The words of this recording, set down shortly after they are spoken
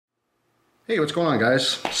Hey, what's going on,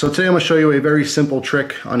 guys? So today I'm going to show you a very simple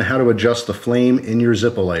trick on how to adjust the flame in your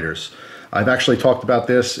Zippo lighters. I've actually talked about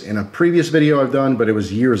this in a previous video I've done, but it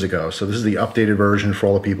was years ago. So this is the updated version for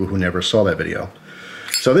all the people who never saw that video.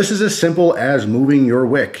 So this is as simple as moving your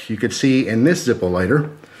wick. You could see in this Zippo lighter,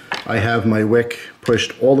 I have my wick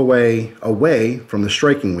pushed all the way away from the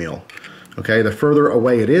striking wheel. Okay, the further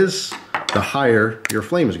away it is, the higher your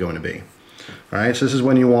flame is going to be. All right, so this is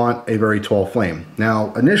when you want a very tall flame.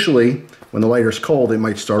 Now, initially, when the lighter's cold, it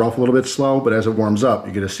might start off a little bit slow, but as it warms up,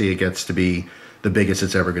 you're gonna see it gets to be the biggest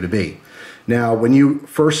it's ever gonna be. Now, when you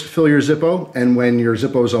first fill your Zippo and when your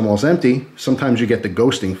Zippo is almost empty, sometimes you get the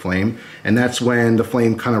ghosting flame, and that's when the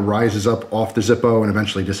flame kind of rises up off the Zippo and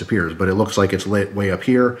eventually disappears, but it looks like it's lit way up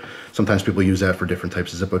here. Sometimes people use that for different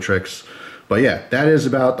types of Zippo tricks. But yeah, that is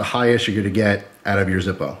about the highest you're gonna get out of your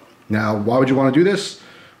Zippo. Now, why would you wanna do this?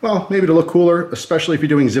 Well, maybe to look cooler, especially if you're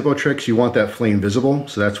doing Zippo tricks, you want that flame visible,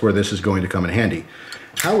 so that's where this is going to come in handy.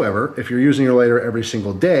 However, if you're using your lighter every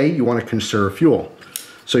single day, you want to conserve fuel.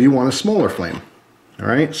 So you want a smaller flame, all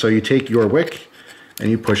right? So you take your wick and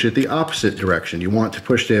you push it the opposite direction. You want to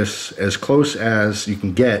push this as close as you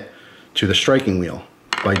can get to the striking wheel.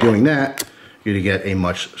 By doing that, you're going to get a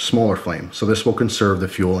much smaller flame. So this will conserve the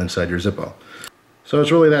fuel inside your Zippo. So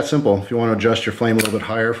it's really that simple. If you want to adjust your flame a little bit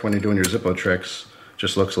higher for when you're doing your Zippo tricks,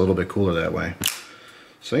 just looks a little bit cooler that way.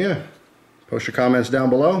 So yeah, post your comments down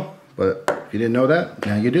below, but if you didn't know that,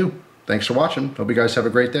 now you do. Thanks for watching. Hope you guys have a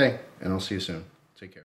great day, and I'll see you soon. Take care.